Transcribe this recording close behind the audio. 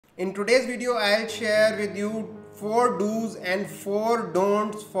In today's video, I'll share with you 4 do's and 4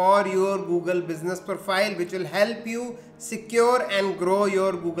 don'ts for your Google business profile, which will help you secure and grow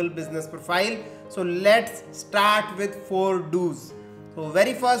your Google business profile. So let's start with 4 do's. So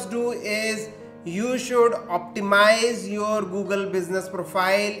very first do is you should optimize your Google business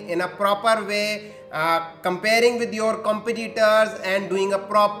profile in a proper way, comparing with your competitors and doing a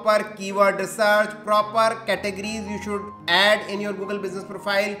proper keyword research, proper categories you should add in your Google business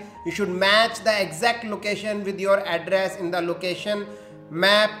profile. You should match the exact location with your address in the location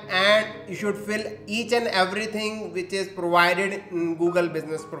map, and you should fill each and everything which is provided in Google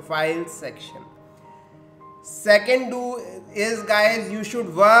business profile section. Second do is, guys, you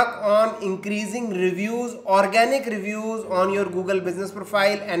should work on increasing reviews, organic reviews on your Google business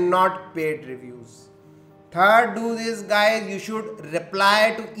profile and not paid reviews. Third do is, guys, you should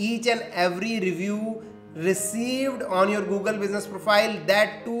reply to each and every review received on your Google business profile.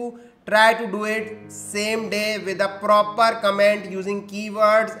 That too, try to do it same day with a proper comment using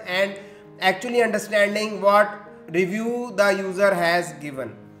keywords and actually understanding what review the user has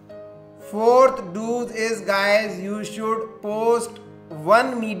given. Fourth do is, guys, you should post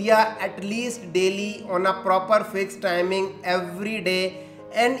one media at least daily on a proper fixed timing every day.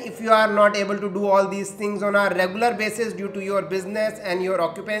 And if you are not able to do all these things on a regular basis due to your business and your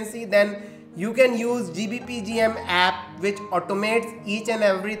occupancy, then you can use gbpgm app, which automates each and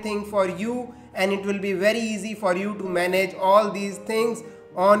everything for you, and it will be very easy for you to manage all these things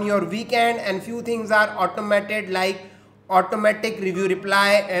on your weekend. And few things are automated, like automatic review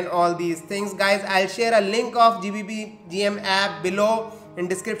reply and all these things. Guys, I'll share a link of gbpgm app below in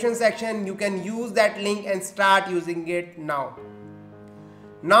description section. You can use that link and start using it now.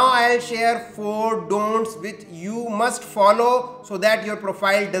 Now I'll share 4 don'ts which you must follow so that your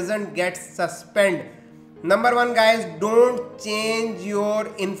profile doesn't get suspended. Number 1, guys, don't change your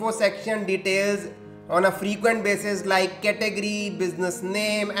info section details on a frequent basis, like category, business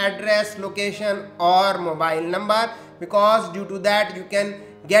name, address, location or mobile number, because due to that you can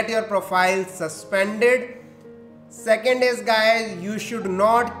get your profile suspended. Second is, guys, you should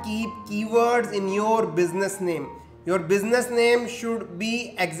not keep keywords in your business name. Your business name should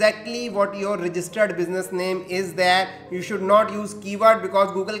be exactly what your registered business name is there. You should not use keyword,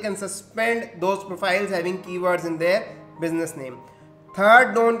 because Google can suspend those profiles having keywords in their business name.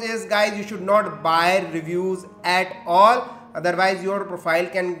 Third don't is, guys, you should not buy reviews at all, otherwise your profile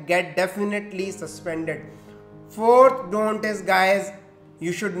can get definitely suspended. Fourth don't is, guys,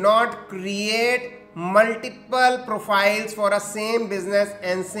 you should not create multiple profiles for a same business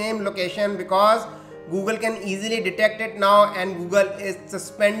and same location, because Google can easily detect it now, and Google is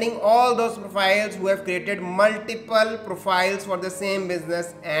suspending all those profiles who have created multiple profiles for the same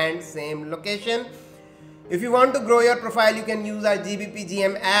business and same location. If you want to grow your profile, you can use our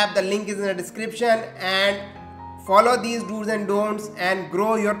gbpgm app. The link is in the description, and follow these do's and don'ts and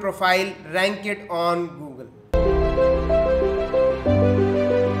grow your profile, rank it on Google.